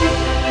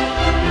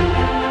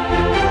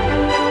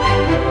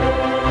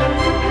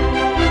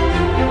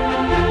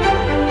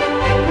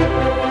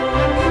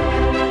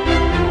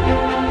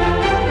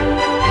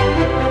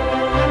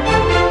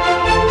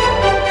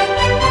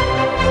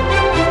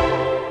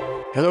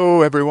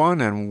Hello,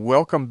 everyone, and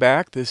welcome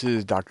back. This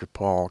is Dr.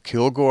 Paul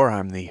Kilgore.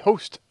 I'm the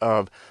host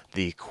of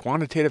the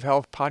Quantitative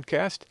Health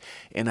Podcast,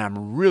 and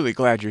I'm really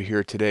glad you're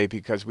here today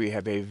because we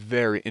have a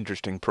very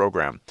interesting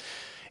program.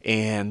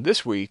 And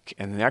this week,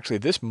 and actually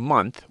this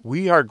month,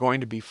 we are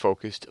going to be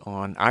focused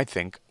on, I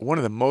think, one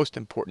of the most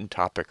important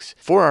topics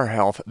for our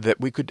health that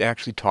we could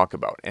actually talk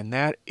about, and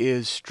that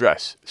is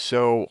stress.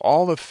 So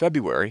all of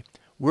February,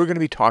 we're going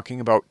to be talking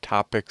about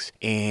topics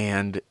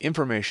and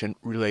information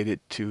related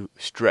to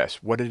stress,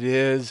 what it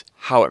is,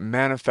 how it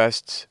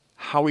manifests,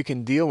 how we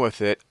can deal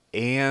with it,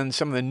 and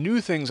some of the new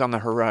things on the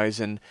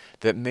horizon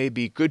that may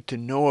be good to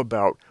know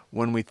about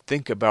when we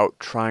think about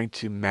trying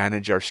to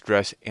manage our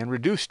stress and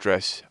reduce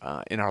stress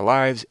in our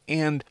lives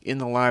and in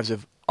the lives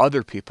of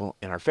other people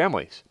in our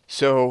families.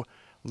 So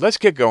let's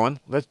get going.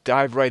 Let's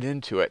dive right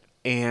into it.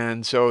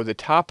 And so the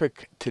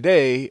topic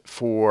today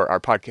for our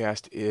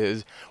podcast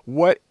is,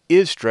 what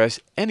is stress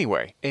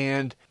anyway?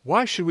 And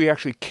why should we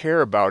actually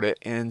care about it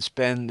and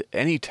spend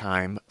any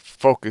time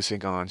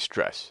focusing on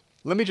stress?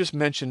 Let me just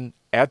mention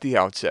at the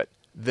outset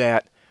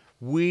that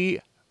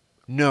we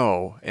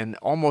know, and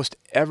almost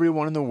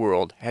everyone in the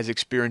world has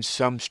experienced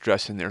some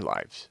stress in their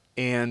lives.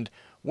 And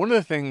one of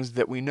the things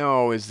that we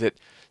know is that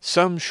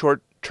some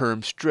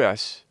short-term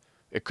stress,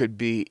 it could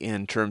be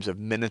in terms of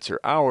minutes or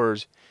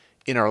hours,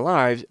 in our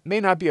lives may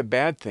not be a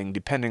bad thing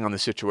depending on the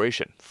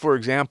situation. For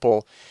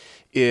example,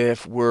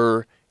 if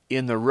we're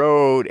in the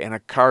road and a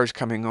car is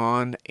coming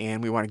on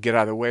and we want to get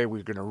out of the way,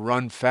 we're going to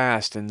run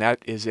fast, and that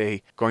is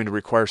going to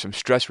require some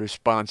stress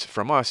response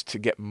from us to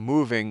get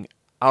moving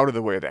out of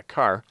the way of that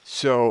car.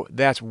 So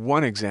that's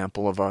one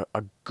example of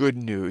a good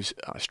news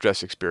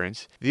stress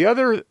experience. The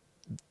other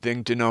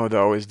thing to know,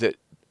 though, is that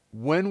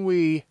when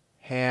we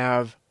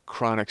have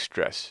chronic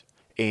stress,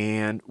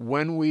 and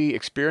when we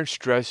experience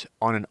stress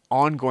on an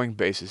ongoing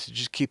basis, it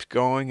just keeps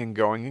going and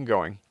going and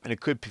going. And it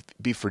could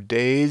be for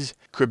days,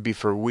 could be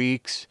for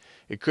weeks,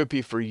 it could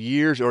be for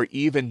years or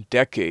even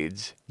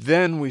decades.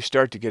 Then we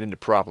start to get into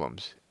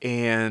problems.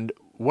 And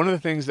one of the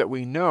things that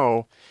we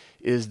know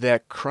is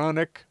that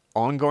chronic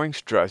ongoing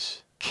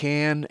stress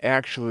can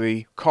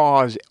actually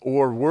cause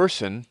or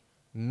worsen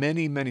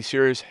many, many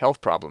serious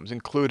health problems,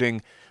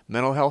 including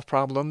mental health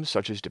problems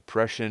such as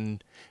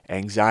depression,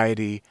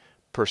 anxiety,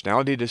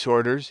 personality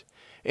disorders,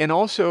 and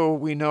also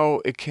we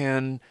know it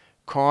can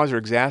cause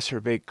or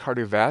exacerbate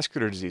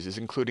cardiovascular diseases,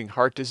 including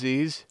heart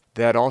disease.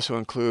 That also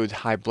includes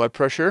high blood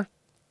pressure,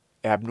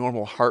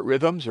 abnormal heart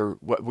rhythms, or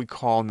what we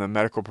call in the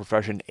medical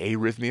profession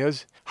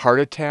arrhythmias, heart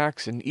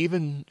attacks, and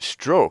even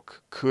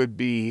stroke could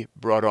be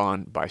brought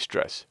on by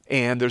stress.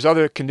 And there's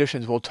other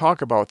conditions we'll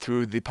talk about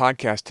through the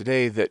podcast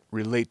today that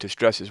relate to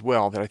stress as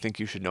well that I think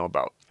you should know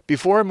about.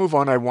 Before I move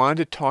on, I wanted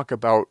to talk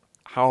about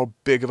how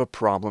big of a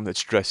problem that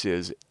stress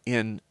is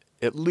in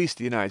at least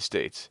the United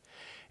States.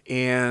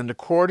 And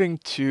according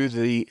to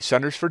the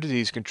Centers for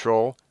Disease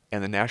Control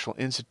and the National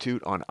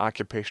Institute on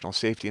Occupational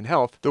Safety and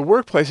Health, the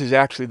workplace is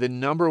actually the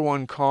number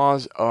one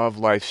cause of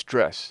life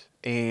stress.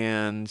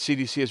 And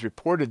CDC has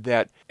reported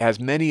that as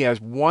many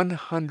as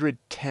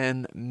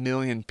 110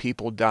 million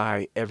people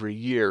die every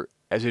year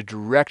as a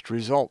direct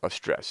result of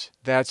stress.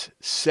 That's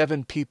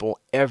 7 people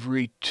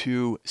every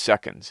 2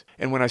 seconds.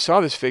 And when I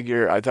saw this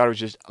figure, I thought it was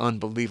just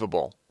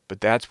unbelievable.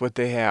 But that's what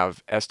they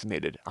have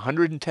estimated.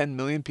 110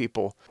 million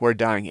people who are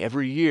dying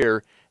every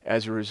year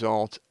as a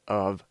result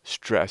of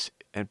stress,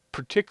 and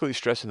particularly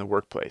stress in the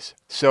workplace.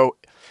 So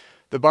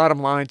the bottom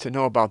line to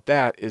know about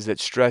that is that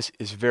stress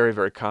is very,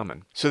 very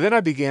common. So then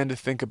I began to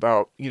think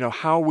about,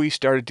 how we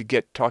started to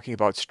get talking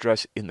about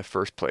stress in the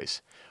first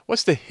place.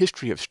 What's the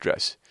history of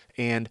stress?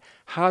 And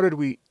how did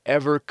we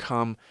ever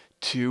come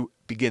to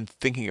begin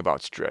thinking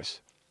about stress?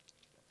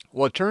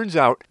 Well, it turns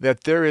out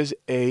that there is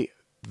a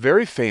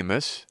very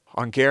famous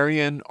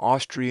Hungarian,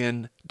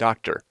 Austrian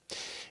doctor,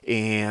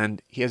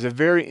 and he has a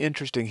very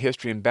interesting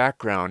history and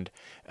background.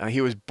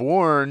 He was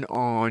born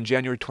on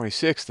January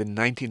 26th in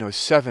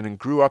 1907 and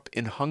grew up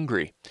in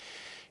Hungary.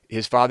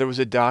 His father was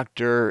a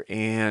doctor,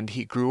 and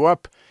he grew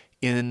up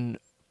in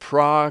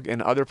Prague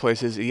and other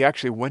places. He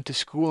actually went to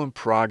school in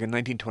Prague in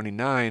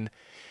 1929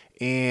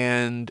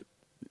 and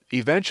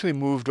eventually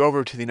moved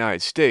over to the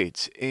United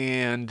States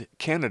and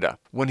Canada.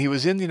 When he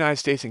was in the United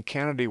States and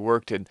Canada, he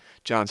worked at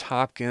Johns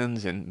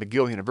Hopkins and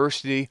McGill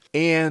University.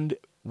 And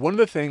one of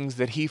the things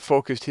that he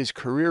focused his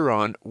career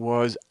on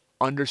was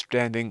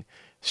understanding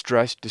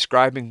stress,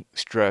 describing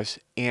stress,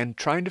 and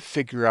trying to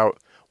figure out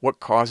what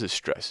causes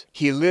stress.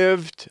 He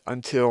lived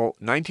until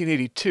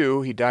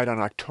 1982. He died on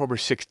October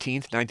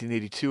 16th,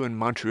 1982 in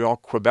Montreal,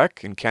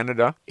 Quebec in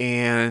Canada.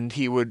 And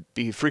he would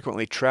be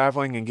frequently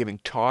traveling and giving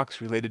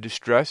talks related to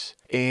stress.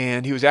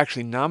 And he was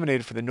actually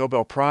nominated for the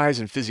Nobel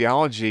Prize in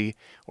Physiology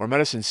or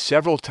Medicine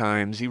several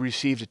times. He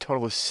received a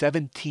total of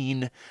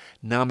 17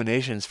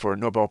 nominations for a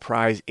Nobel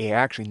Prize. He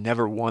actually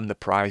never won the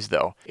prize,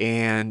 though.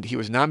 And he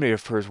was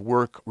nominated for his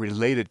work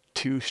related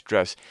to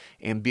stress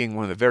and being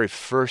one of the very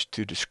first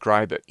to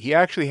describe it. He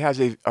actually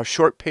actually has a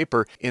short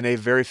paper in a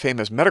very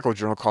famous medical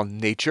journal called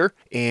Nature.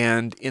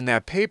 And in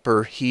that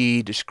paper,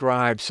 he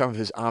describes some of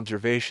his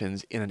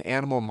observations in an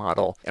animal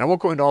model. And I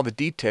won't go into all the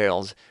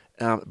details,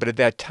 but at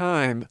that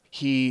time,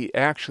 he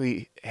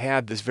actually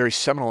had this very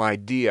seminal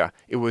idea.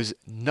 It was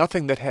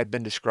nothing that had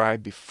been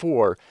described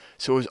before,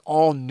 so it was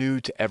all new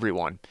to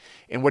everyone.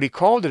 And what he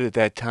called it at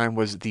that time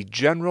was the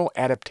General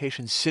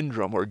Adaptation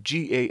Syndrome, or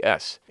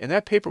GAS. And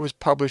that paper was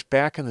published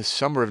back in the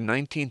summer of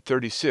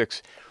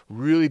 1936,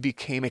 really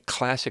became a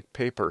classic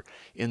paper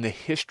in the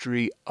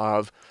history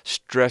of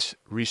stress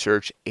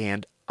research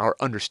and our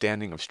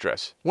understanding of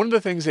stress. One of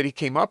the things that he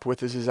came up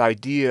with is his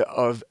idea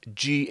of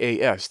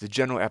GAS, the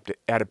General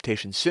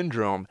Adaptation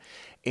Syndrome.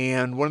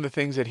 And one of the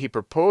things that he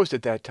proposed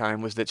at that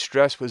time was that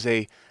stress was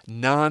a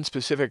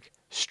non-specific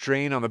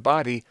strain on the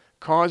body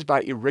caused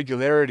by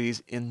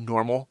irregularities in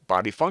normal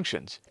body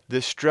functions.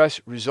 This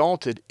stress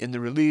resulted in the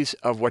release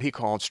of what he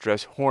called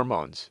stress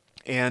hormones.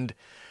 And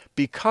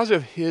because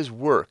of his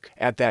work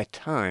at that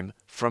time,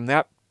 from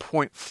that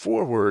point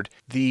forward,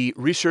 the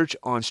research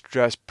on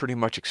stress pretty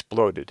much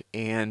exploded.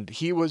 And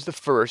he was the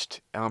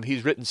first.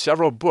 He's written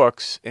several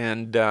books,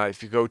 and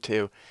if you go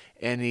to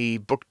any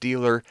book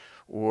dealer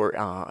or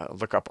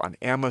look up on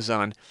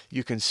Amazon,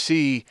 you can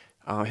see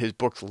his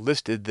books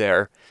listed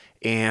there.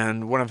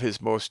 And one of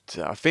his most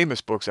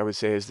famous books, I would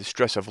say, is The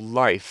Stress of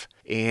Life.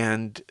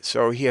 And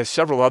so he has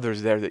several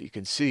others there that you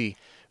can see,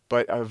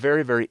 but a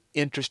very, very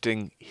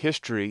interesting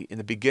history in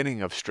the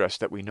beginning of stress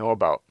that we know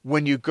about.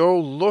 When you go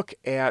look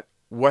at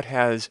what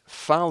has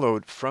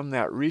followed from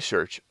that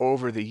research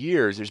over the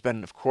years, there's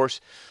been, of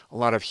course, a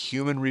lot of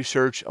human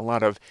research, a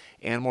lot of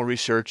animal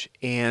research,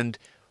 and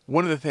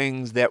one of the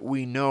things that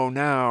we know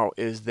now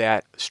is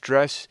that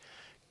stress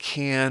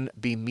can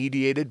be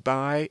mediated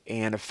by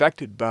and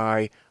affected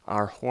by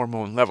our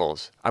hormone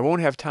levels. I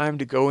won't have time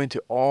to go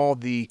into all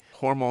the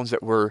hormones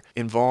that were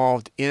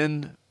involved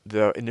in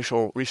the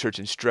initial research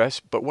in stress,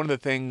 but one of the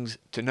things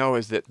to know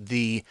is that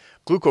the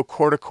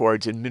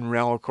glucocorticoids and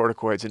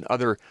mineralocorticoids and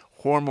other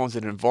hormones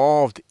that are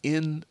involved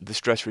in the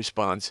stress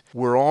response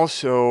were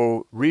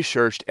also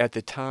researched at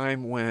the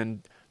time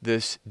when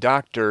this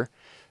doctor,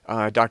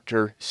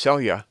 Dr.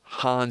 Selye,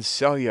 Hans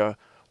Selye,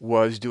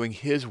 was doing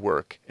his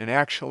work. And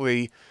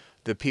actually,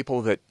 the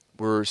people that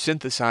were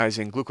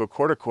synthesizing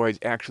glucocorticoids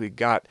actually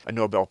got a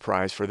Nobel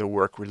Prize for their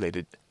work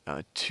related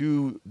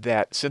to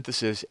that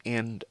synthesis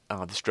and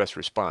the stress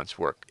response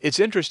work. It's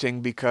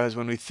interesting because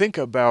when we think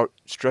about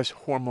stress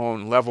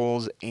hormone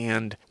levels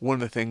and one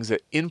of the things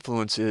that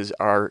influences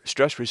our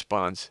stress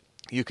response,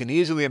 you can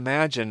easily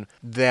imagine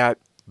that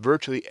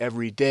virtually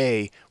every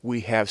day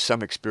we have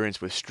some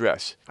experience with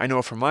stress. I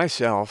know for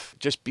myself,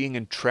 just being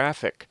in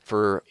traffic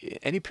for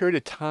any period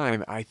of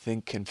time, I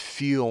think can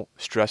feel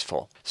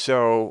stressful.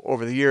 So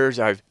over the years,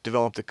 I've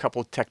developed a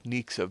couple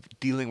techniques of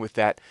dealing with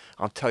that.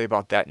 I'll tell you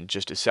about that in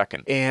just a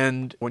second.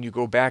 And when you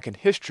go back in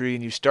history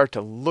and you start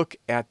to look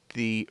at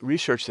the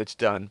research that's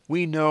done,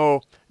 we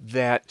know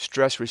that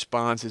stress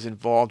response is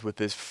involved with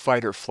this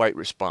fight or flight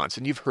response.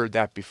 And you've heard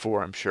that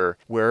before, I'm sure,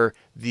 where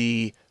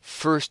the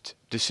first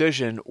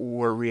decision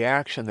or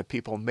reaction that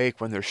people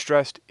make when they're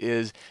stressed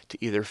is to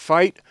either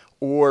fight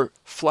or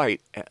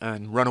flight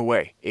and run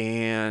away.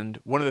 And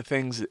one of the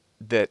things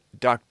that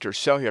Dr.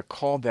 Selye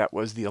called that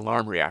was the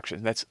alarm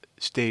reaction. That's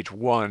stage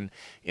 1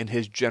 in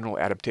his general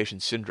adaptation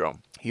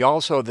syndrome. He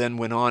also then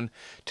went on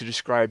to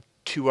describe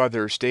 2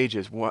 other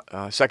stages.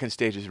 Second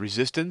stage is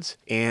resistance,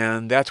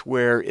 and that's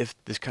where if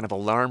this kind of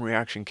alarm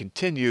reaction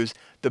continues,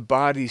 the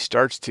body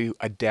starts to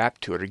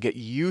adapt to it or get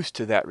used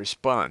to that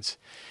response.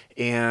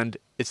 And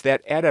it's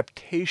that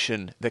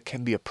adaptation that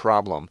can be a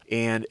problem.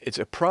 And it's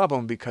a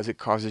problem because it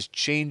causes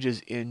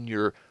changes in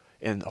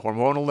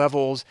hormonal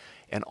levels,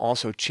 and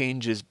also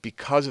changes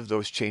because of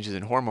those changes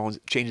in hormones,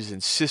 changes in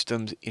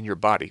systems in your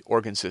body,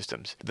 organ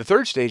systems. The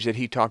third stage that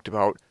he talked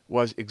about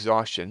was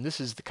exhaustion.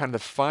 This is kind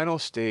of the final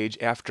stage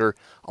after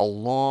a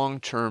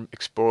long-term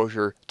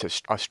exposure to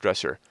a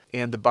stressor.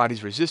 And the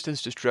body's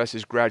resistance to stress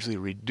is gradually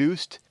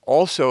reduced.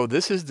 Also,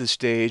 this is the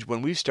stage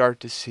when we start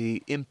to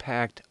see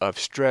impact of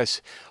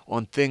stress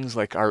on things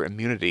like our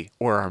immunity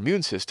or our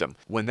immune system.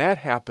 When that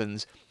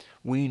happens,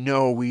 we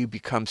know we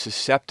become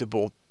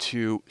susceptible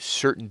to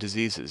certain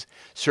diseases.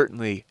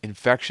 Certainly,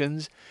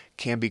 infections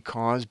can be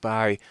caused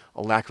by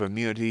a lack of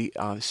immunity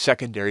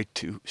secondary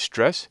to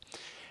stress.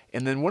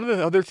 And then one of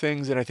the other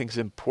things that I think is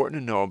important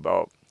to know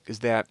about is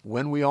that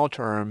when we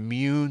alter our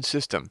immune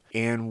system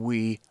and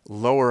we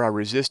lower our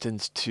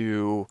resistance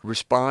to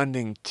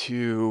responding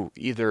to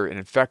either an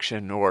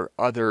infection or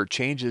other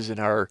changes in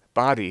our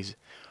bodies,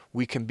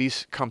 we can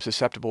become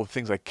susceptible to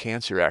things like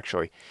cancer,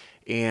 actually.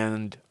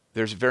 And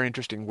there's very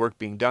interesting work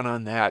being done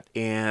on that.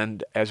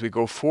 And as we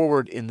go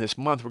forward in this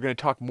month, we're going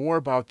to talk more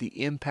about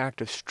the impact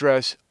of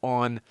stress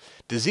on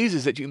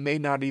diseases that you may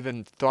not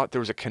even thought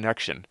there was a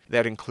connection.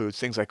 That includes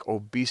things like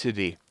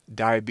obesity,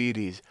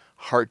 diabetes,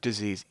 heart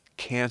disease,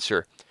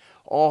 cancer.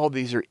 All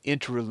these are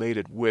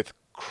interrelated with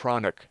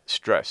chronic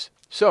stress.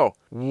 So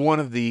one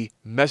of the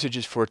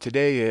messages for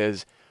today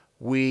is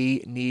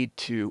we need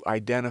to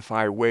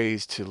identify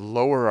ways to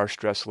lower our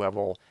stress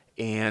level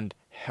and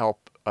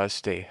help us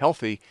stay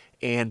healthy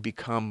and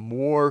become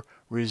more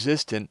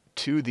resistant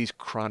to these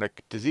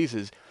chronic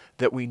diseases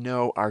that we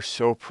know are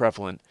so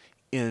prevalent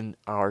in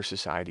our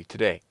society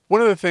today.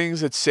 One of the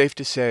things that's safe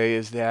to say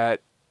is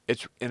that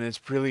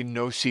it's really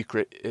no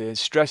secret,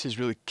 stress is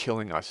really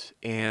killing us.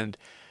 And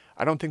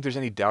I don't think there's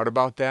any doubt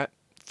about that.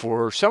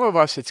 For some of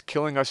us, it's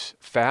killing us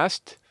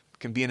fast. It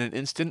can be in an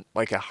instant,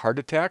 like a heart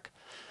attack.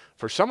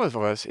 For some of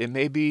us, it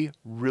may be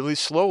really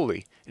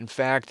slowly. In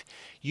fact,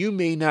 you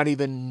may not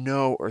even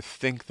know or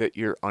think that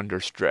you're under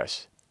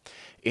stress.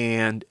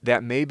 And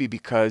that may be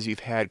because you've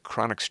had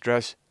chronic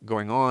stress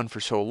going on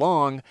for so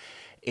long,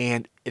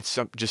 and it's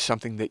just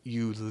something that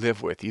you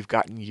live with. You've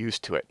gotten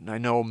used to it. And I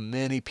know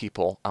many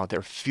people out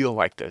there feel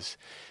like this.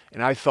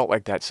 And I felt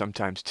like that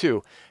sometimes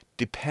too.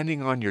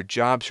 Depending on your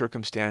job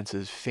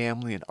circumstances,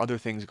 family, and other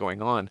things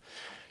going on,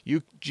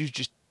 you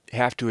just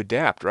have to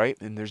adapt, right?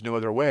 And there's no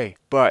other way.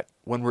 But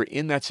when we're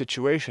in that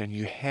situation,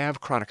 you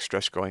have chronic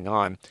stress going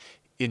on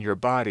in your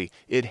body.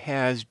 It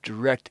has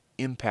direct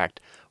impact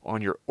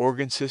on your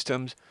organ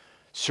systems,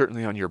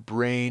 certainly on your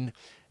brain.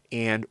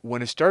 And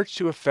when it starts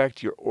to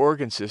affect your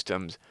organ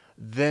systems,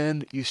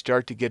 then you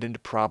start to get into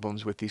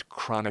problems with these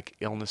chronic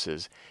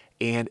illnesses.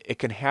 And it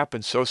can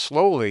happen so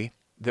slowly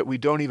that we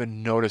don't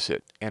even notice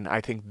it. And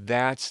I think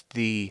that's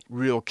the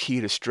real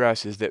key to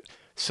stress, is that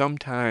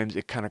sometimes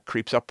it kind of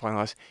creeps up on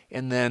us,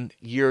 and then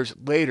years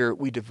later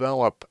we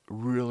develop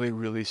really,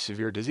 really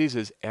severe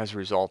diseases as a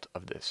result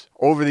of this.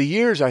 Over the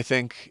years, I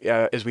think,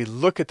 as we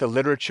look at the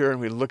literature and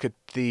we look at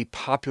the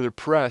popular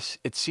press,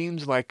 it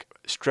seems like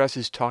stress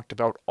is talked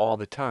about all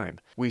the time.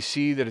 We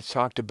see that it's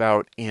talked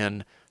about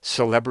in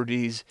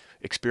celebrities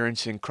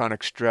experiencing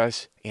chronic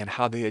stress and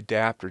how they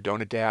adapt or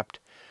don't adapt.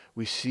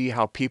 We see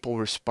how people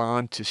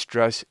respond to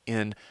stress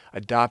in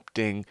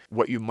adopting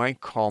what you might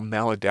call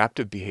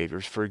maladaptive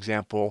behaviors. For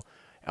example,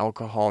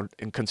 alcohol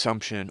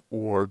consumption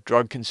or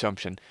drug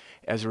consumption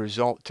as a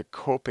result to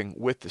coping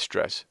with the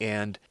stress.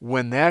 And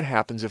when that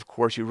happens, of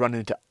course, you run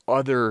into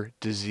other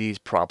disease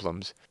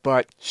problems.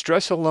 But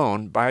stress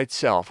alone by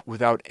itself,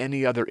 without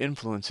any other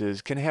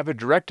influences, can have a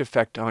direct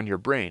effect on your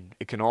brain.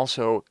 It can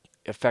also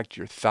affect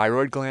your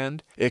thyroid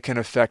gland. It can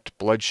affect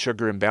blood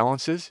sugar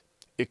imbalances.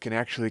 It can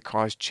actually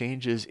cause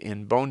changes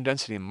in bone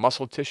density and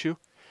muscle tissue.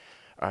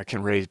 It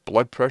can raise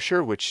blood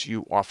pressure, which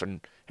you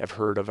often have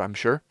heard of, I'm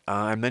sure.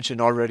 I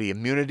mentioned already,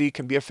 immunity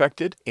can be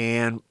affected.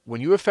 And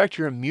when you affect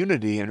your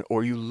immunity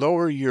or you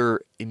lower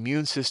your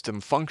immune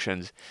system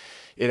functions,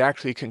 it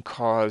actually can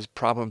cause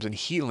problems in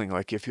healing.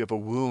 Like if you have a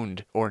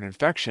wound or an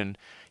infection,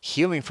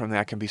 healing from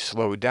that can be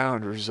slowed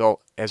down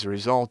as a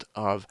result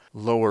of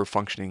lower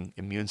functioning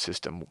immune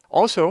system.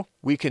 Also,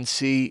 we can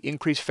see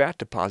increased fat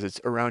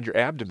deposits around your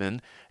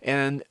abdomen,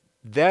 and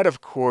that, of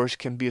course,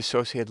 can be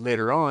associated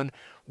later on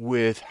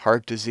with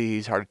heart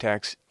disease, heart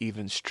attacks,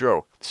 even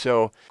stroke.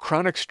 So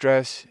chronic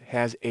stress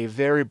has a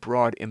very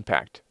broad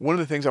impact. One of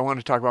the things I want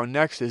to talk about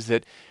next is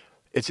that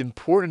it's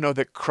important to know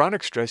that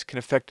chronic stress can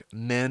affect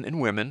men and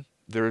women.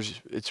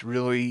 It's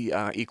really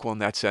equal in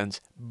that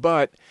sense,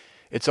 but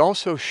it's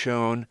also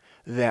shown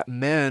that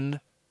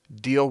men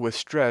deal with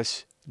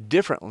stress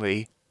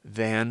differently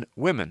than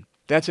women.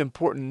 That's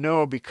important to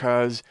know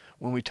because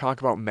when we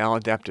talk about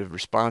maladaptive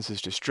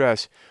responses to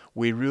stress,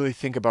 we really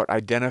think about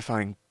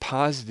identifying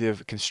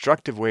positive,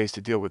 constructive ways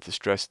to deal with the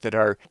stress that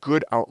are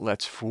good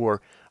outlets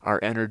for our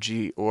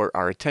energy or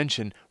our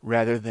attention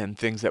rather than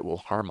things that will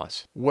harm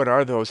us. What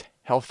are those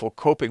healthful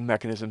coping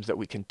mechanisms that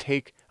we can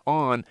take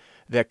on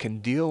that can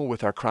deal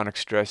with our chronic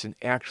stress and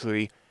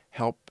actually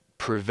help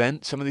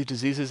prevent some of these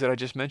diseases that I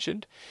just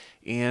mentioned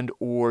and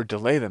or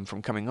delay them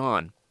from coming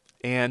on?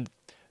 And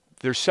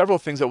there's several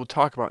things that we'll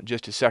talk about in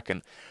just a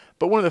second.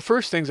 But one of the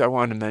first things I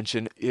wanted to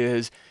mention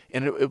is,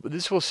 and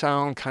this will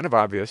sound kind of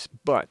obvious,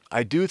 but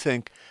I do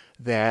think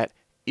that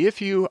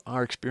if you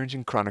are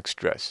experiencing chronic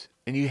stress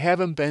and you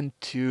haven't been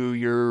to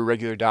your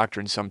regular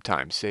doctor in some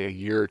time, say a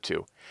year or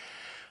two,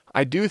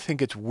 I do think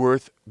it's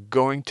worth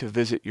going to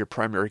visit your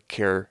primary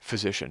care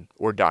physician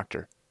or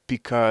doctor,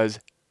 because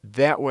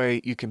that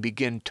way you can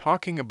begin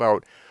talking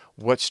about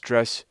what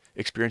stress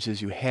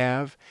experiences you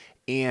have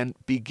and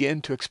begin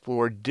to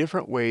explore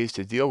different ways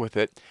to deal with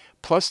it.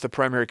 Plus, the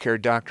primary care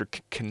doctor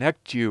can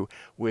connect you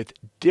with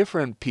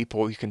different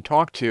people you can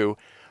talk to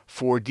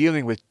for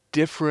dealing with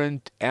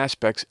different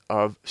aspects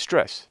of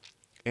stress.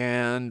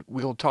 And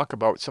we'll talk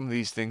about some of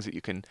these things that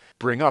you can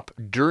bring up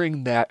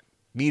during that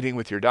meeting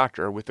with your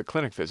doctor or with the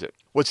clinic visit.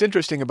 What's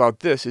interesting about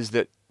this is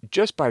that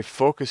just by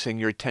focusing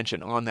your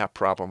attention on that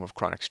problem of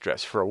chronic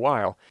stress for a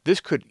while, this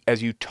could,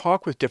 as you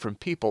talk with different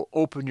people,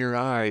 open your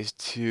eyes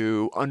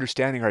to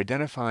understanding or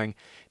identifying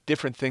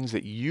different things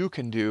that you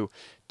can do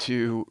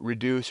to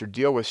reduce or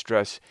deal with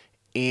stress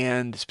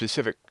and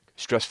specific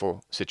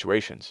stressful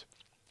situations.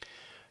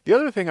 The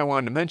other thing I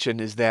wanted to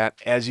mention is that,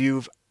 as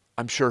you've,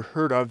 I'm sure,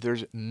 heard of,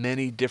 there's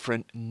many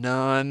different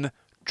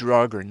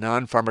non-drug or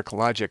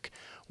non-pharmacologic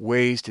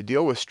ways to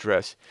deal with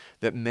stress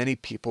that many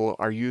people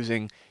are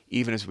using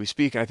even as we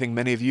speak. And I think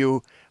many of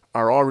you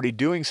are already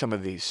doing some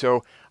of these.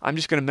 So I'm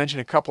just going to mention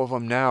a couple of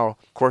them now.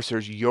 Of course,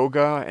 there's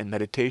yoga and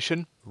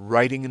meditation.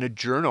 Writing in a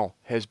journal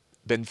has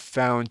been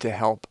found to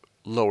help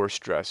lower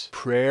stress.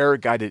 Prayer,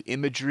 guided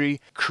imagery,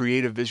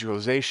 creative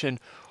visualization,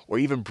 or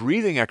even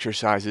breathing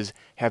exercises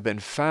have been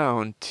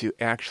found to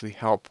actually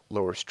help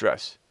lower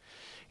stress.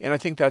 And I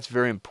think that's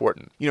very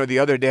important. The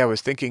other day I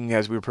was thinking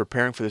as we were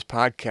preparing for this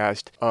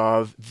podcast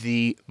of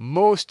the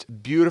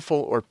most beautiful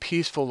or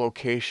peaceful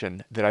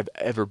location that I've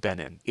ever been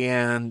in.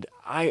 And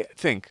I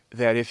think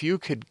that if you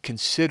could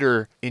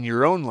consider in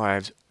your own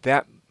lives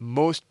that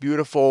most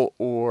beautiful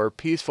or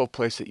peaceful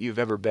place that you've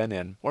ever been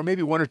in, or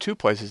maybe one or two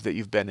places that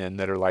you've been in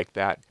that are like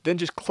that, then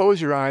just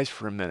close your eyes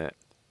for a minute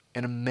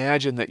and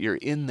imagine that you're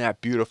in that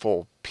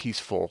beautiful,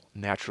 peaceful,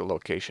 natural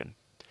location.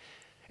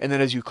 And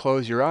then as you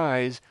close your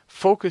eyes,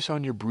 focus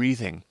on your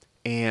breathing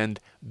and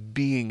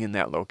being in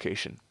that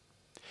location.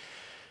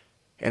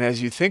 And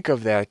as you think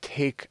of that,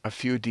 take a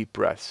few deep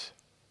breaths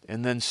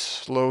and then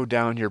slow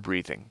down your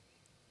breathing.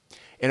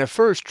 And at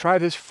first, try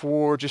this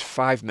for just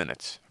 5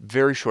 minutes,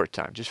 very short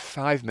time, just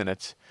 5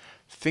 minutes,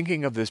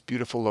 thinking of this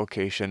beautiful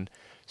location,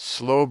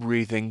 slow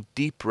breathing,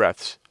 deep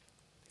breaths,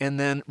 and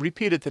then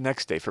repeat it the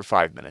next day for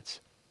 5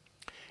 minutes.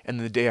 And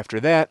the day after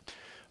that,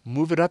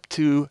 move it up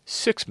to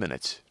 6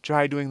 minutes.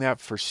 Try doing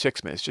that for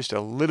 6 minutes, just a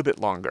little bit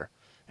longer.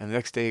 And the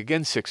next day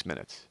again, 6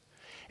 minutes.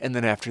 And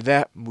then after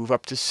that, move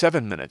up to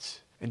 7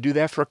 minutes. And do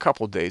that for a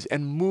couple of days.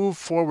 And move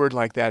forward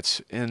like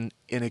that in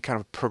a kind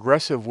of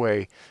progressive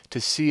way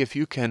to see if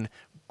you can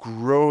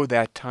grow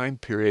that time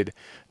period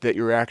that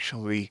you're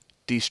actually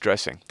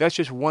de-stressing. That's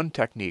just one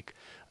technique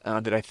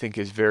that I think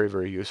is very,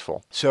 very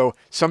useful. So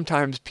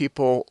sometimes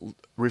people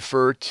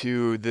refer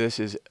to this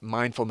as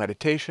mindful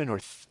meditation or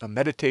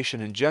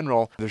meditation in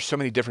general. There's so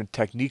many different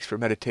techniques for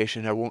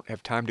meditation. I won't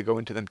have time to go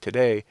into them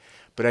today,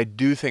 but I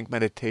do think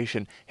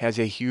meditation has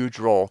a huge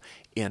role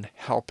in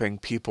helping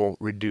people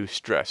reduce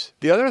stress.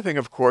 The other thing,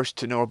 of course,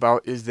 to know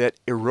about is that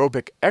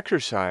aerobic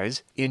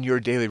exercise in your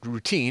daily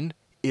routine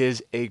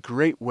is a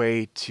great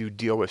way to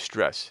deal with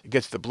stress. It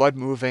gets the blood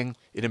moving.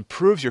 It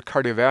improves your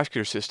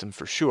cardiovascular system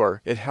for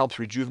sure. It helps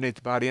rejuvenate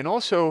the body, and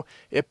also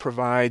it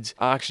provides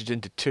oxygen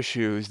to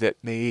tissues that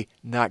may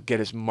not get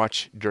as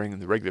much during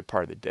the regular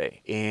part of the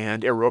day.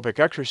 And aerobic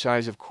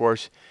exercise, of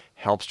course,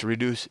 helps to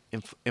reduce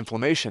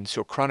inflammation.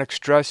 So chronic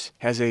stress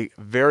has a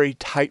very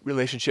tight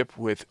relationship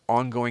with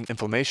ongoing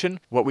inflammation.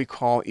 What we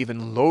call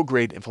even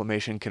low-grade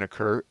inflammation can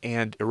occur,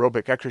 and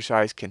aerobic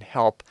exercise can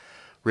help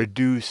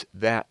reduce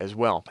that as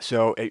well.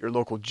 So at your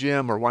local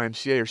gym or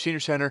YMCA or senior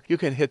center, you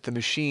can hit the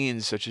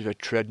machines such as a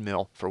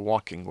treadmill for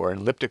walking or an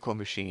elliptical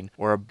machine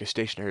or a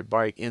stationary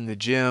bike in the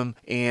gym.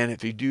 And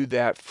if you do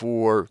that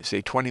for,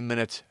 say, 20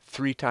 minutes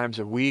 3 times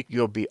a week,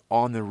 you'll be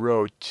on the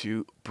road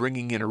to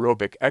bringing in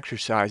aerobic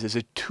exercise as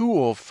a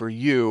tool for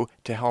you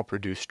to help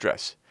reduce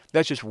stress.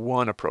 That's just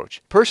one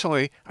approach.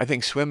 Personally, I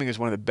think swimming is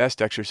one of the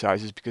best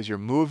exercises because you're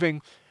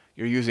moving,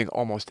 you're using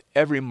almost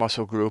every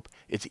muscle group,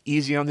 it's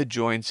easy on the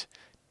joints,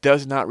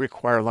 does not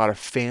require a lot of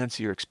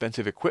fancy or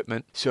expensive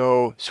equipment.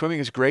 So swimming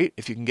is great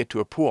if you can get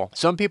to a pool.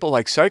 Some people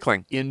like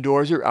cycling,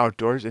 indoors or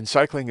outdoors, and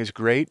cycling is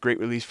great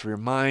release for your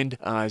mind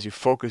as you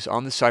focus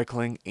on the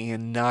cycling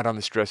and not on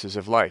the stresses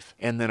of life.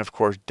 And then, of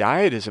course,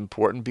 diet is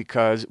important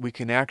because we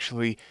can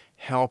actually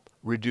help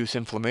reduce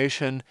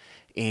inflammation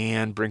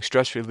and bring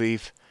stress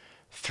relief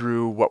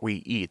through what we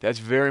eat. That's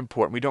very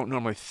important. We don't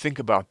normally think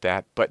about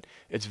that, but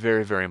it's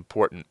very, very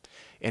important.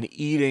 And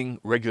eating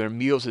regular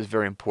meals is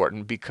very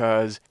important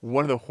because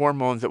one of the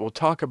hormones that we'll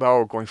talk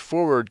about going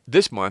forward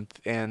this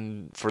month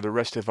and for the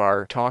rest of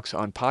our talks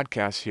on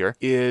podcasts here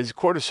is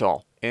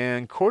cortisol.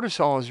 And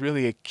cortisol is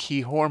really a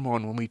key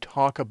hormone when we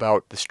talk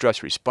about the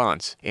stress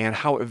response and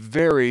how it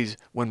varies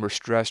when we're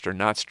stressed or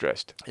not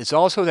stressed. It's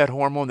also that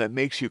hormone that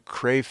makes you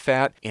crave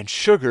fat and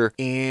sugar,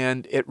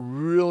 and it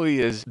really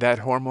is that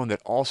hormone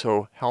that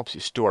also helps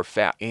you store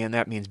fat, and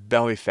that means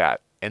belly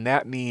fat, and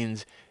that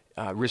means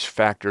risk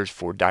factors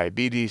for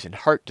diabetes and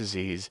heart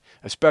disease,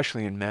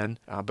 especially in men,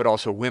 but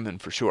also women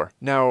for sure.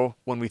 Now,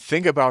 when we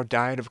think about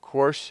diet, of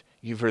course,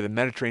 you've heard the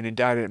Mediterranean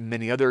diet and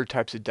many other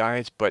types of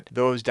diets, but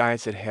those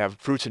diets that have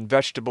fruits and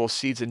vegetables,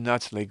 seeds and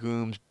nuts,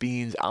 legumes,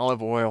 beans,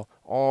 olive oil,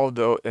 all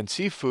those, and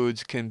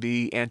seafoods can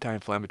be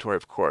anti-inflammatory,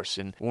 of course,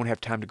 and we won't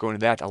have time to go into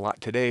that a lot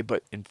today,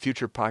 but in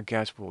future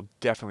podcasts, we'll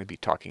definitely be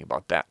talking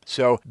about that.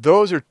 So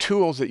those are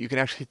tools that you can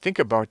actually think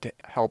about to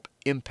help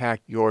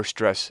impact your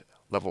stress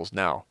levels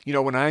now.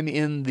 When I'm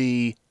in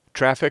the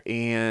traffic,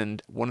 and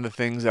one of the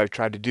things I've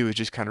tried to do is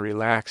just kind of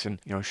relax and,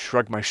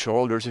 shrug my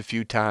shoulders a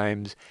few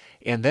times.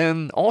 And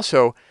then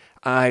also,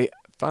 I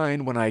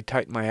find when I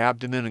tighten my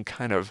abdomen and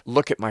kind of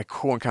look at my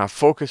core and kind of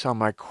focus on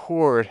my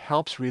core, it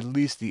helps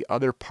release the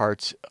other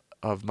parts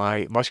of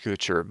my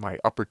musculature, my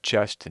upper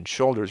chest and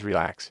shoulders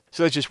relax.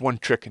 So that's just one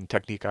trick and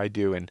technique I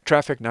do. In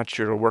traffic, not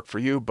sure it'll work for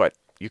you, but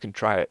You can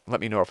try it.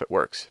 Let me know if it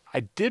works.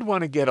 I did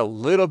want to get a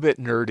little bit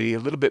nerdy, a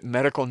little bit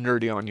medical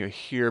nerdy on you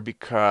here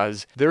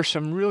because there's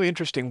some really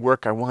interesting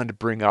work I wanted to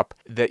bring up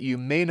that you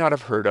may not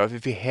have heard of.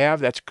 If you have,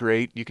 that's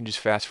great. You can just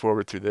fast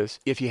forward through this.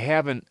 If you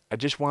haven't, I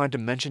just wanted to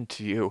mention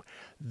to you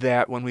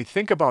that when we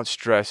think about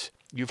stress,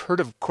 you've heard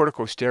of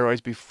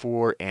corticosteroids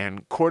before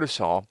and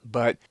cortisol,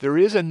 but there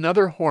is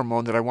another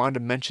hormone that I wanted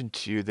to mention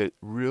to you that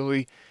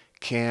really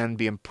can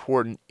be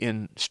important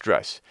in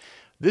stress.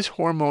 This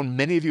hormone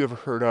many of you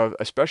have heard of,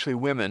 especially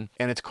women,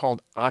 and it's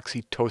called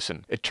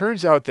oxytocin. It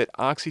turns out that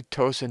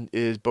oxytocin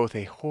is both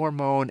a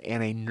hormone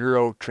and a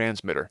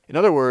neurotransmitter. In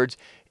other words,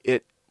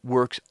 it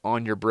works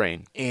on your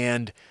brain.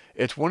 And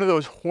it's one of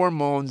those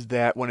hormones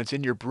that when it's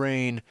in your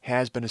brain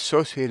has been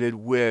associated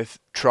with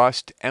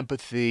trust,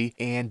 empathy,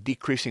 and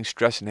decreasing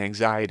stress and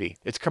anxiety.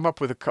 It's come up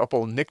with a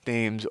couple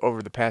nicknames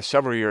over the past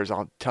several years.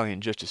 I'll tell you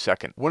in just a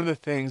second. One of the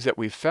things that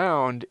we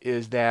found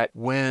is that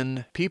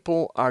when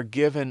people are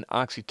given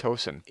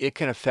oxytocin, it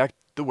can affect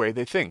the way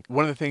they think.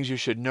 One of the things you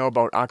should know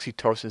about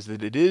oxytocin is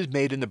that it is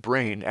made in the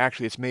brain.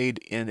 Actually, it's made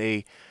in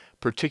a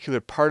particular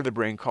part of the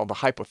brain called the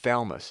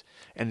hypothalamus,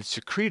 and it's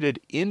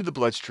secreted into the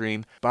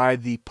bloodstream by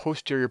the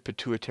posterior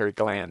pituitary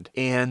gland.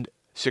 And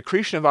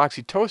secretion of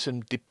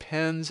oxytocin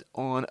depends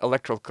on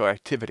electrical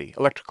activity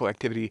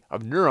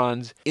of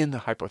neurons in the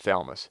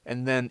hypothalamus,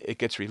 and then it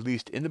gets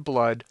released in the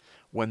blood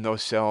when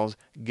those cells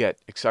get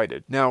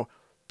excited. Now,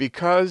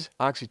 because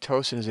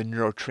oxytocin is a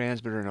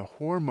neurotransmitter and a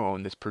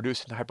hormone that's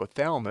produced in the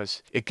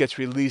hypothalamus, it gets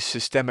released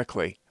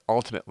systemically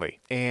ultimately.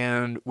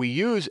 And we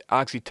use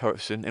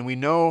oxytocin, and we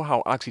know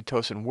how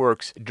oxytocin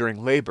works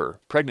during labor,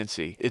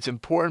 pregnancy. It's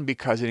important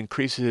because it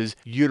increases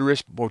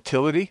uterus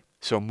motility,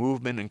 so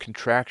movement and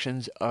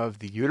contractions of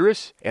the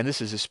uterus, and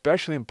this is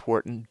especially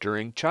important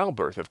during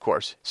childbirth, of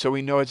course. So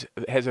we know it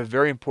has a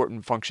very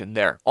important function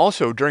there.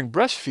 Also, during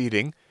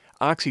breastfeeding,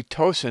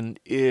 oxytocin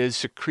is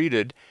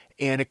secreted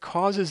and it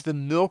causes the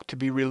milk to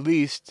be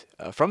released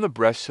from the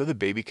breast so the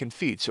baby can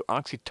feed. So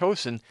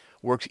oxytocin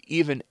works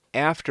even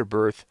after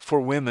birth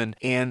for women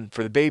and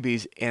for the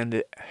babies, and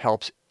it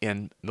helps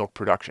in milk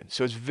production.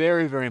 So it's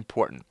very, very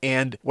important.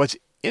 And what's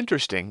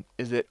interesting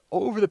is that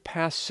over the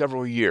past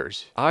several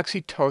years,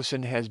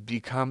 oxytocin has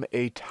become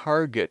a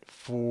target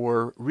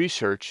for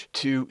research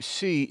to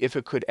see if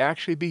it could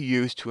actually be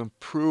used to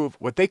improve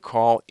what they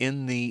call,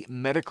 in the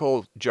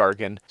medical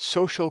jargon,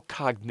 social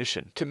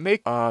cognition. To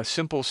make a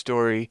simple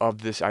story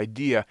of this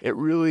idea, it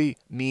really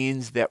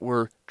means that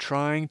we're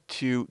trying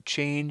to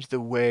change the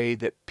way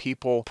that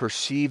people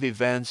perceive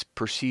events,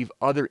 perceive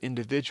other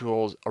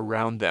individuals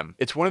around them.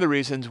 It's one of the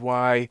reasons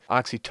why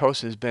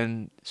oxytocin has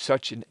been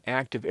such an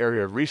active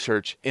area of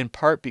research, in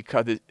part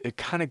because it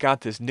kind of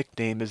got this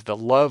nickname as the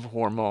love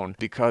hormone,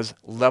 because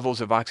levels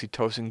of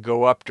oxytocin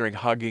go up during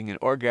hugging and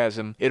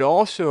orgasm. It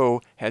also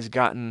has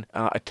gotten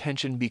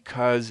attention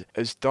because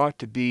it's thought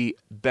to be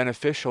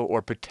beneficial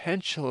or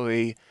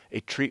potentially a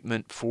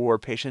treatment for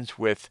patients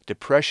with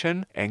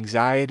depression,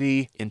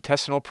 anxiety,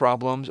 intestinal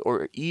problems,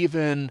 or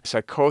even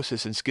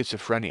psychosis and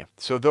schizophrenia.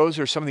 So those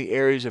are some of the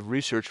areas of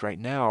research right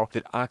now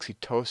that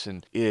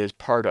oxytocin is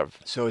part of.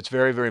 So it's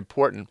very, very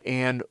important.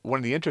 And one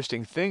of the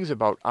interesting things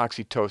about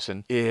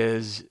oxytocin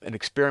is an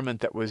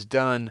experiment that was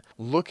done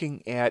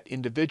looking at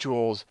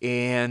individuals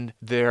and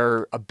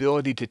their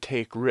ability to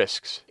take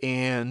risks.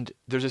 And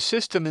there's a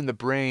system in the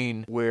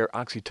brain where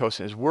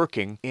oxytocin is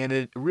working, and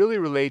it really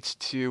relates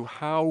to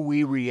how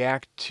we react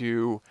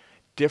to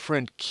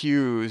different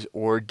cues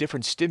or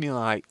different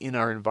stimuli in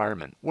our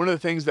environment. One of the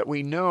things that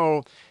we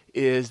know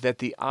is that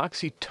the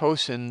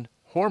oxytocin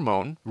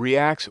hormone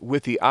reacts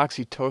with the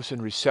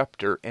oxytocin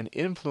receptor and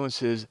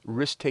influences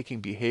risk-taking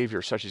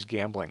behavior such as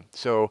gambling.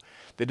 So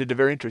they did a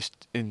very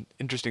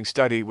interesting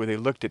study where they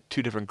looked at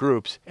two different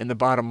groups, and the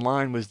bottom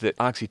line was that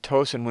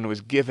oxytocin, when it was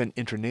given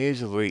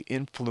intranasally,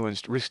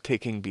 influenced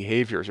risk-taking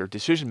behaviors or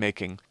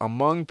decision-making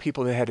among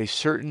people that had a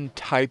certain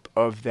type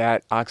of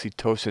that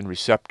oxytocin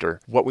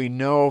receptor. What we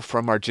know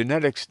from our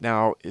genetics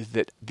now is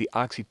that the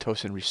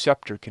oxytocin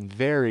receptor can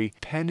vary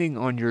depending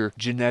on your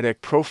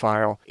genetic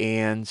profile,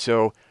 and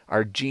so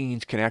our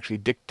genes can actually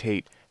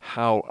dictate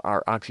how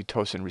our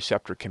oxytocin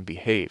receptor can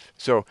behave.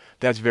 So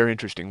that's very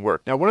interesting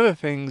work. Now, one of the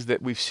things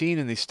that we've seen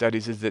in these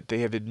studies is that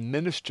they have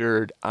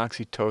administered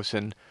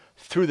oxytocin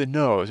through the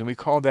nose, and we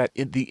call that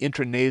the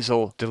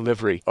intranasal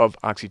delivery of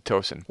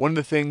oxytocin. One of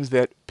the things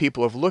that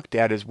people have looked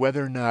at is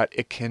whether or not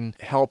it can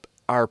help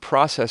our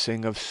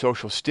processing of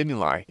social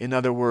stimuli. In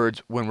other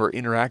words, when we're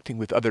interacting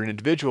with other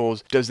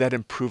individuals, does that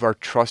improve our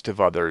trust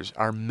of others,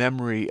 our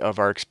memory of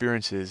our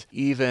experiences,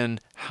 even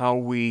how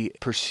we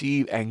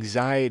perceive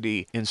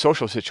anxiety in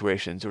social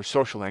situations or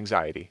social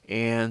anxiety?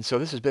 And so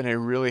this has been a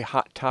really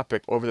hot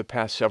topic over the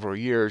past several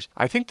years.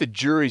 I think the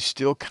jury's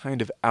still kind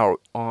of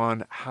out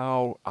on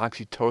how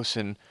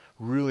oxytocin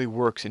really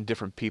works in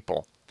different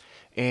people.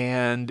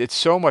 And it's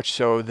so much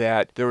so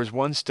that there was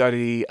one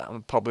study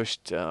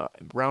published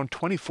around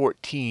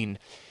 2014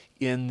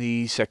 in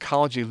the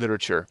psychology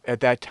literature. At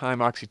that time,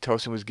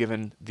 oxytocin was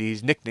given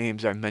these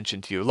nicknames I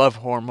mentioned to you: love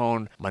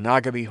hormone,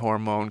 monogamy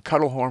hormone,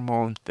 cuddle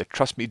hormone, the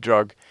trust me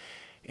drug.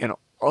 And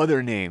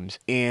other names.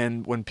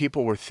 And when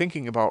people were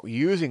thinking about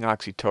using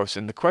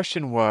oxytocin, the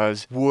question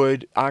was,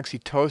 would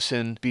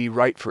oxytocin be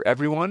right for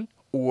everyone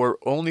or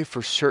only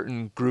for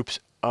certain groups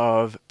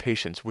of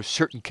patients with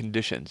certain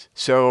conditions?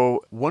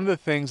 So one of the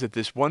things that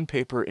this one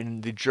paper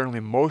in the journal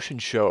Emotion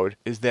showed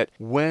is that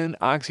when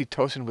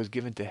oxytocin was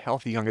given to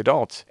healthy young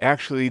adults,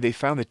 actually they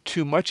found that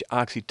too much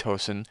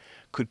oxytocin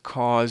could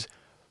cause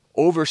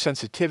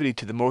oversensitivity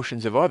to the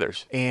emotions of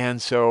others.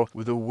 And so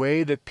the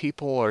way that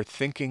people are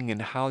thinking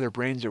and how their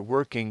brains are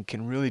working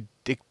can really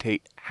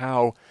dictate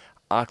how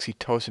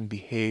oxytocin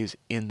behaves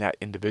in that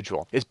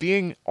individual. It's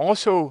being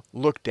also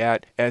looked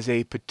at as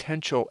a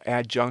potential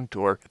adjunct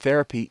or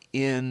therapy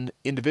in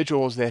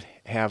individuals that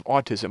have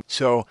autism.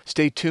 So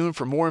stay tuned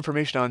for more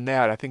information on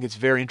that. I think it's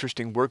very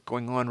interesting work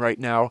going on right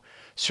now.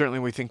 Certainly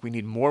we think we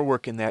need more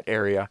work in that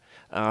area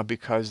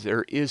because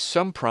there is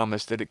some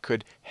promise that it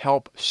could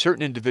help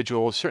certain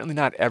individuals, certainly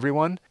not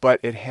everyone, but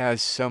it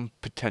has some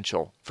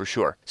potential for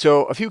sure.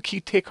 So a few key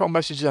take-home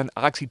messages on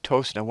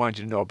oxytocin I wanted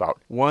you to know about.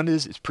 One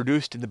is it's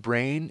produced in the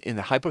brain, in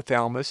the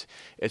hypothalamus.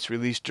 It's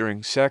released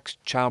during sex,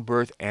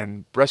 childbirth,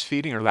 and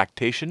breastfeeding or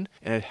lactation,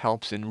 and it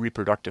helps in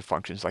reproductive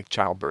functions like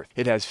childbirth.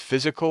 It has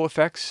physical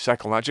effects,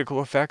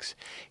 psychological effects,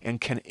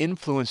 and can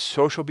influence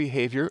social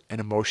behavior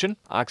and emotion.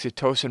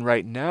 Oxytocin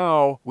right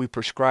now we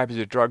prescribe as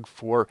a drug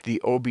for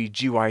the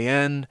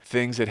OBGYN,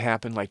 things that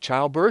happen like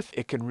childbirth.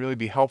 It can really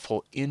be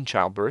helpful in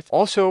childbirth.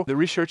 Also, the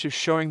research is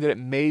showing that it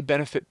may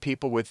benefit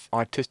people with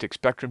autistic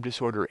spectrum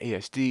disorder,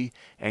 ASD,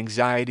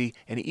 anxiety,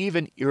 and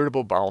even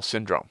irritable bowel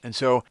syndrome. And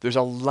so there's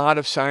a lot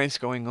of science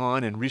going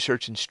on, and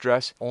research and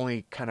stress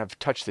only kind of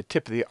touch the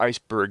tip of the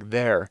iceberg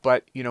there.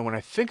 But, when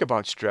I think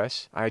about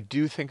stress, I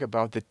do think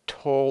about the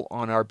toll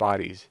on our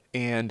bodies.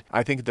 And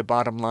I think the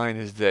bottom line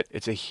is that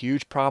it's a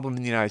huge problem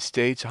in the United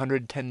States.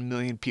 110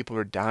 million people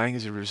are dying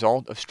as a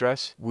result of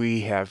stress.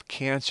 We have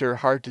cancer,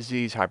 heart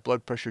disease, high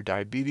blood pressure,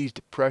 diabetes,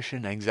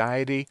 depression,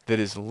 anxiety that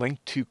is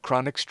linked to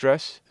chronic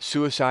stress.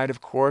 Suicide, of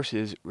course,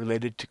 is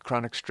related to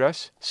chronic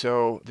stress.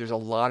 So there's a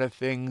lot of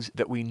things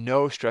that we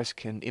know stress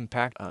can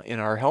impact in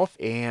our health,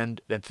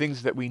 and the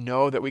things that we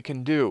know that we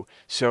can do.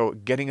 So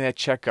getting that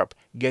checkup,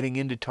 getting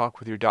in to talk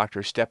with your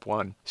doctor, step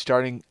one.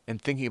 Starting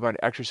and thinking about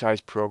an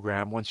exercise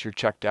program once you're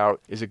checked out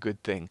is a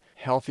good thing.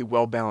 Healthy,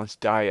 well-balanced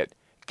diet,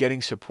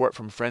 getting support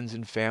from friends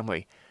and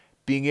family,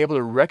 being able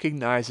to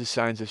recognize the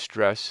signs of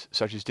stress,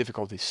 such as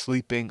difficulty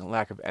sleeping,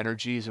 lack of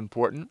energy, is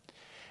important.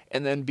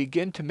 And then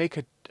begin to make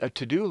a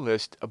to-do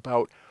list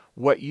about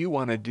what you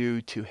want to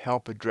do to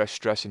help address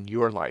stress in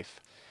your life.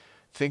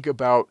 Think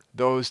about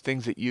those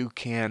things that you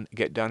can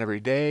get done every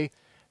day.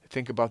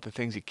 Think about the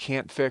things you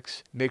can't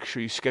fix. Make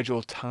sure you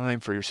schedule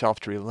time for yourself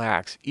to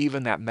relax.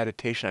 Even that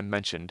meditation I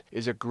mentioned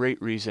is a great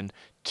reason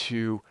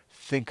to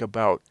think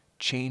about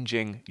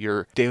changing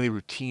your daily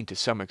routine to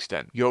some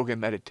extent. Yoga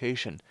and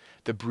meditation.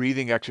 The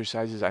breathing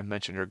exercises I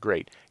mentioned are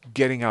great.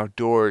 Getting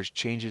outdoors,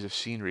 changes of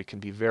scenery can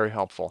be very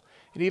helpful.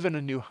 And even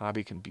a new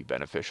hobby can be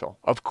beneficial.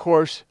 Of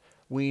course,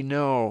 we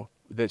know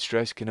that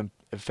stress can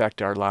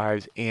affect our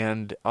lives,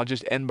 and I'll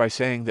just end by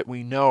saying that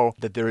we know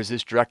that there is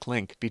this direct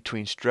link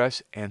between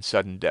stress and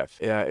sudden death.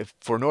 If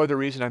for no other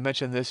reason I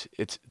mention this,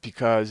 it's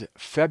because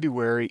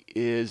February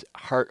is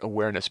Heart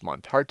Awareness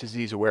Month, Heart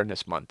Disease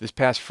Awareness Month. This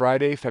past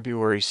Friday,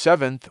 February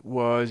 7th,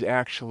 was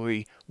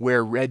actually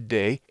Wear Red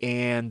Day,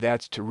 and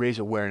that's to raise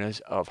awareness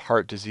of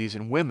heart disease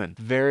in women.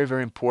 Very,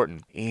 very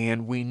important.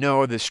 And we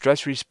know the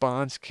stress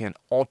response can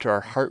alter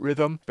our heart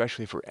rhythm,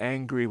 especially if we're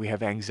angry, we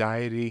have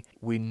anxiety.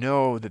 We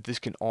know that this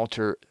can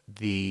alter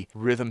the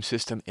rhythm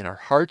system in our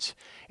hearts,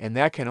 and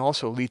that can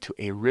also lead to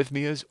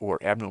arrhythmias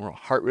or abnormal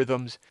heart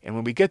rhythms. And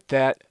when we get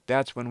that,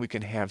 that's when we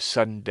can have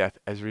sudden death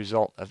as a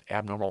result of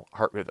abnormal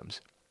heart rhythms.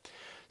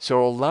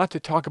 So a lot to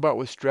talk about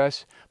with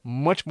stress,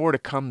 much more to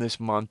come this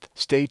month.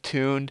 Stay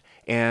tuned,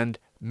 and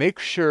make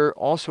sure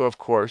also, of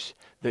course,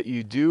 that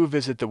you do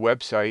visit the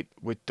website.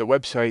 The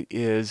website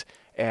is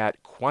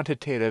at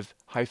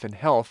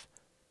quantitative-health.com.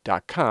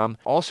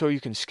 Also, you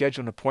can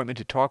schedule an appointment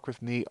to talk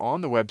with me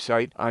on the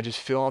website. Just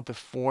fill out the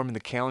form, and the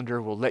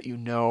calendar will let you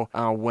know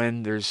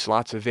when there's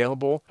slots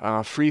available.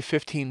 Free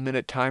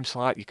 15-minute time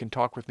slot. You can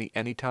talk with me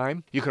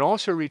anytime. You can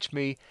also reach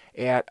me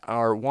at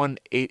our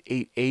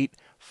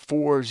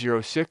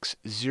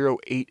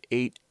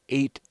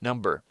 1-888-406-0888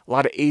 number. A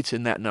lot of 8s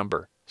in that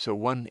number. So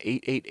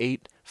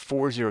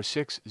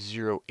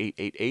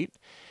 1-888-406-0888.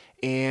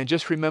 And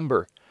just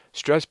remember,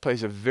 stress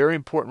plays a very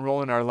important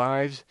role in our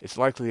lives. It's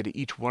likely that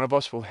each one of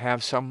us will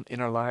have some in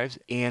our lives,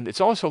 and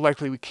it's also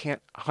likely we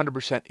can't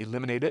 100%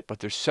 eliminate it, but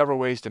there's several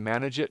ways to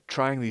manage it.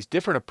 Trying these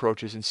different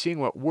approaches and seeing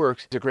what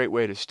works is a great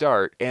way to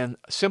start, and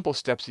simple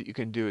steps that you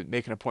can do: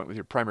 make an appointment with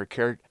your primary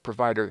care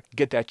provider,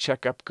 get that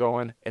checkup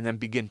going, and then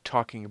begin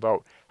talking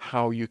about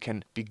how you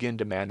can begin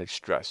to manage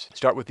stress.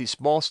 Start with these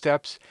small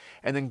steps,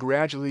 and then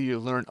gradually you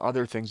learn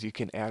other things you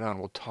can add on.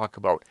 We'll talk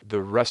about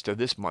the rest of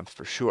this month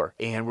for sure.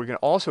 And we're going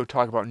to also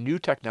talk about new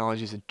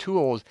technologies and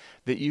tools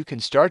that you can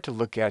start to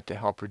look at to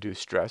help reduce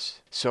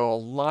stress. So a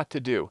lot to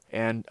do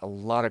and a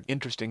lot of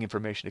interesting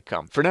information to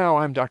come. For now,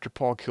 I'm Dr.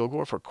 Paul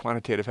Kilgore for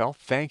Quantitative Health.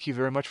 Thank you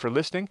very much for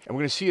listening, and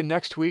we're going to see you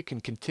next week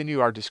and continue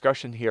our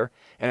discussion here.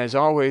 And as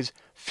always,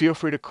 feel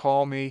free to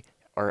call me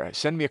or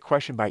send me a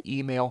question by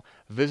email.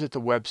 Visit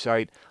the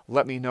website.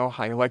 Let me know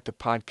how you like the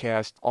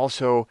podcast.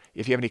 Also,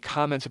 if you have any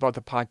comments about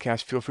the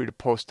podcast, feel free to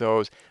post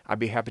those. I'd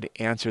be happy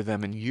to answer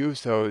them and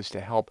use those to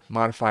help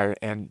modify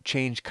and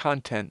change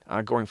content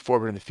going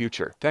forward in the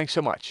future. Thanks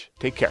so much.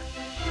 Take care.